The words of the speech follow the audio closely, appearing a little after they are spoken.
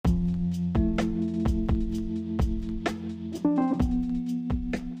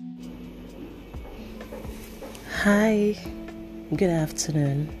Hi, good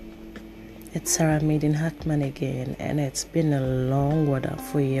afternoon. It's Sarah Maiden Hackman again, and it's been a long,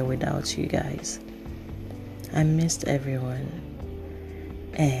 wonderful year without you guys. I missed everyone,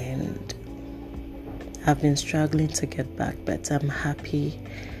 and I've been struggling to get back, but I'm happy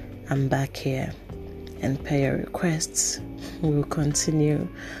I'm back here. And per your requests, we'll continue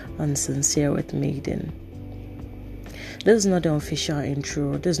on Sincere with Maiden. This is not the official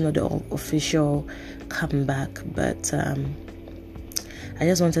intro, this is not the official comeback, but I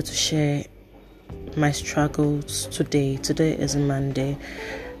just wanted to share my struggles today. Today is Monday.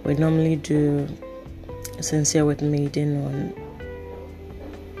 We normally do Sincere with Maiden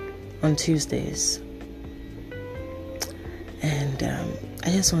on Tuesdays, and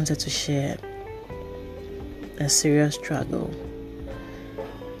I just wanted to share a serious struggle.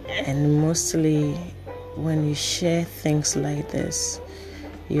 And mostly when you share things like this,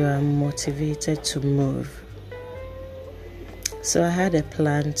 you are motivated to move. So I had a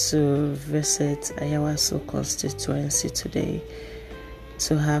plan to visit Ayawaso constituency today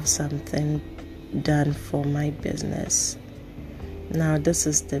to have something done for my business. Now this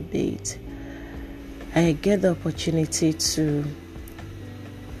is the bait. I get the opportunity to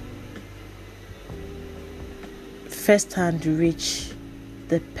firsthand reach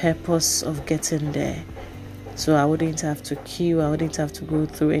the purpose of getting there. So I wouldn't have to queue, I wouldn't have to go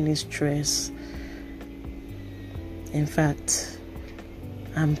through any stress. In fact,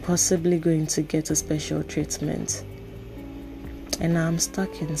 I'm possibly going to get a special treatment. And now I'm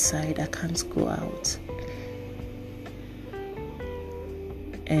stuck inside, I can't go out.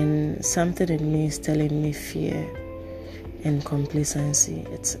 And something in me is telling me fear and complacency.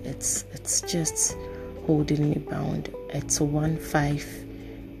 It's just holding me bound. It's 1:05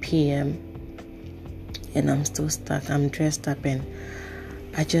 p.m. and I'm still stuck. I'm dressed up and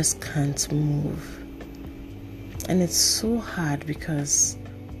I just can't move. And it's so hard because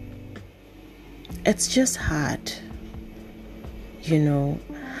it's just hard. You know,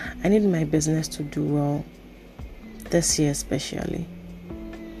 I need my business to do well this year especially.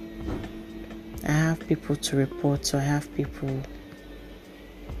 I have people to report to. I have people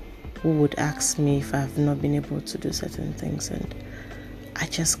who would ask me if I've not been able to do certain things, and I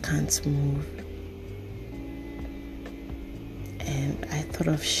just can't move. And I thought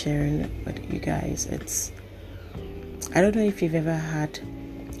of sharing it with you guys. I don't know if you've ever had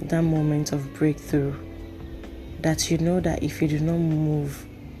that moment of breakthrough that you know that if you do not move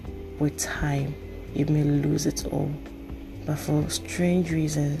with time, you may lose it all. But for strange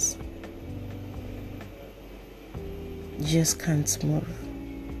reasons, you just can't move.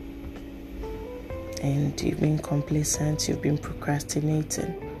 And you've been complacent, you've been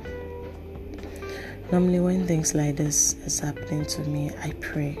procrastinating. Normally when things like this is happening to me, I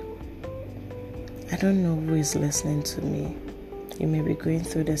pray. I don't know who is listening to me. You may be going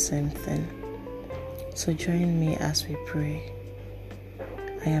through the same thing. So join me as we pray.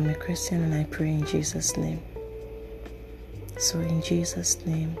 I am a Christian and I pray in Jesus' name. So in Jesus'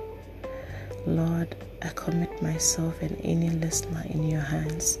 name, Lord, I commit myself and any listener in your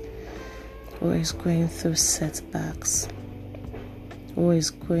hands who is going through setbacks, who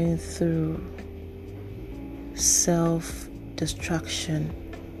is going through self-destruction.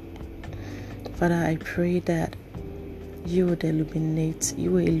 Father, I pray that you will illuminate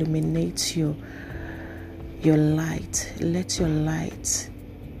your light. Let your light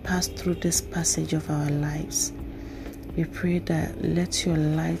pass through this passage of our lives. We pray that let your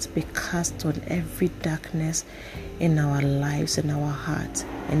light be cast on every darkness in our lives, in our hearts,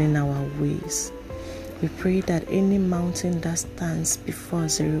 and in our ways. We pray that any mountain that stands before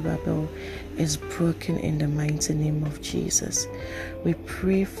Zerubbabel is broken in the mighty name of Jesus. We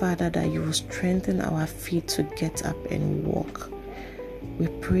pray, Father, that you will strengthen our feet to get up and walk. We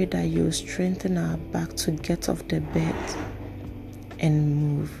pray that you will strengthen our back to get off the bed and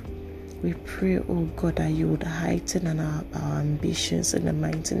move. We pray, oh God, that you would heighten our ambitions in the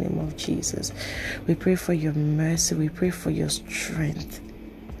mighty name of Jesus. We pray for your mercy. We pray for your strength.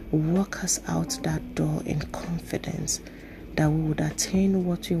 Walk us out that door in confidence that we would attain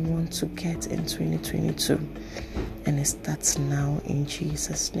what we want to get in 2022. And it starts now in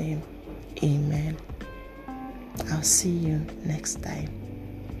Jesus' name. Amen. I'll see you next time.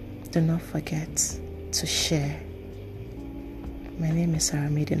 Do not forget to share. My name is Sarah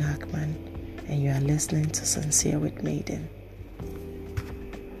Maiden Hackman, and you are listening to Sincere with Maiden.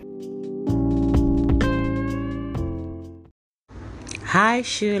 Hi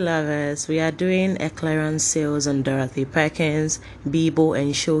shoe lovers, we are doing a clearance sales on Dorothy Perkins, Bebo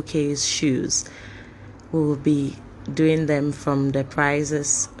and Showcase shoes. We will be doing them from the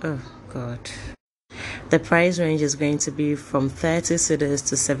prices, oh God, The price range is going to be from 30 cedis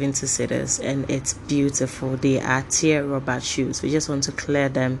to 70 cedis, and it's beautiful. They are tear rubber shoes. We just want to clear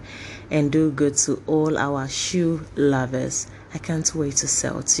them and do good to all our shoe lovers. I can't wait to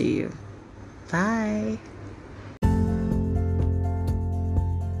sell to you. Bye.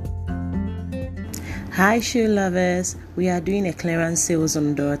 Hi shoe lovers, we are doing a clearance sales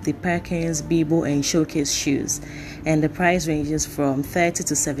on Dorothy Perkins, Bebo and Showcase shoes, and the price ranges from 30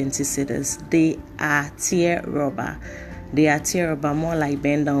 to 70 cedis. They are tear rubber. They are tear rubber, more like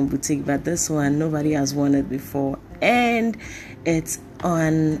bend down boutique, but this one nobody has worn it before, and it's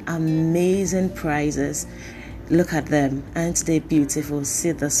on amazing prices. Look at them, aren't they beautiful?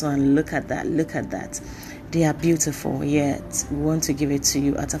 See this one, look at that, look at that. They are beautiful, yet we want to give it to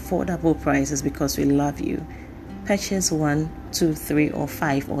you at affordable prices because we love you. Purchase 1, 2, 3, or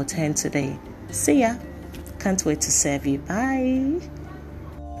 5 or 10 today. See ya. Can't wait to serve you. Bye.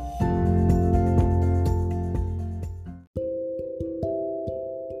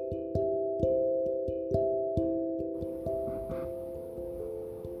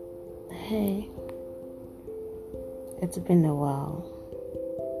 Hey, it's been a while.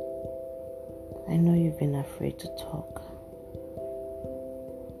 I know you've been afraid to talk,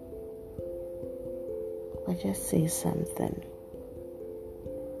 but just say something.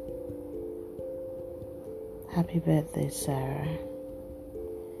 Happy birthday, Sarah.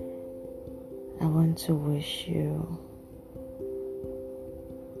 I want to wish you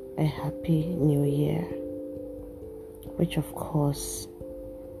a happy new year, which of course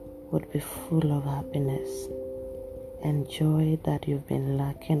would be full of happiness and joy that you've been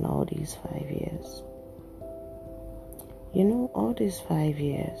lacking all these 5 years. You know, all these 5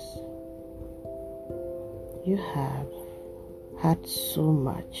 years, you have had so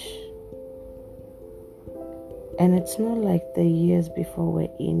much. And it's not like the years before were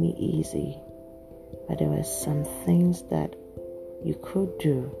any easy, but there were some things that you could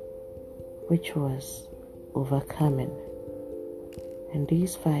do, which was overcoming. And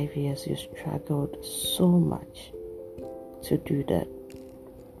these 5 years, you struggled so much to do that.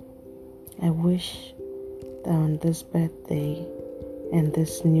 I wish that on this birthday and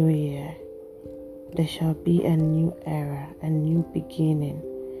this new year, there shall be a new era, a new beginning.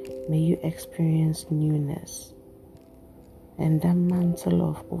 May you experience newness. And that mantle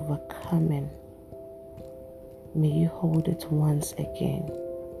of overcoming, may you hold it once again.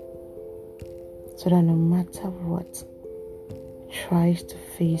 So that no matter what tries to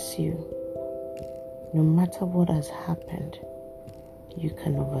face you, no matter what has happened, you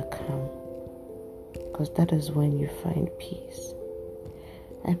can overcome. Because that is when you find peace.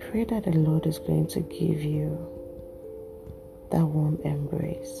 I pray that the Lord is going to give you that warm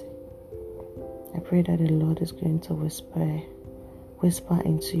embrace. I pray that the Lord is going to whisper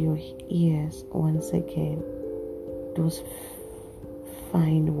into your ears once again those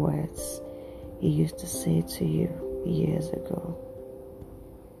fine words He used to say to you years ago,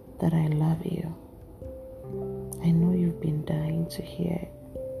 that I love you. I know you've been dying to hear it,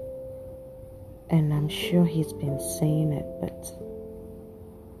 and I'm sure He's been saying it, but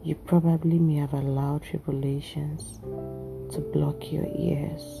you probably may have allowed tribulations to block your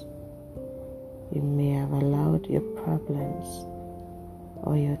ears. You may have allowed your problems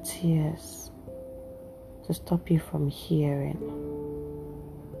or your tears to stop you from hearing,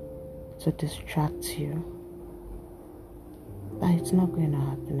 to distract you. But it's not going to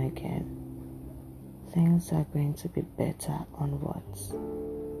happen again. Things are going to be better onwards.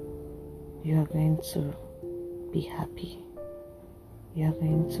 You are going to be happy. You are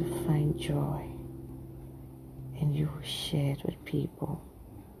going to find joy, and you will share it with people.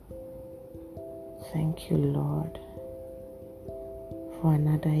 Thank you, Lord, for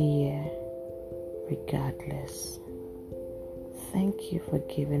another year, regardless. Thank you for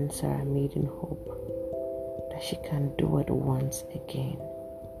giving Sarah Maiden hope that she can do it once again.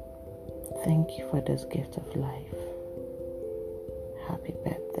 Thank you for this gift of life. Happy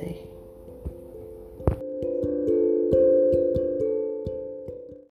birthday.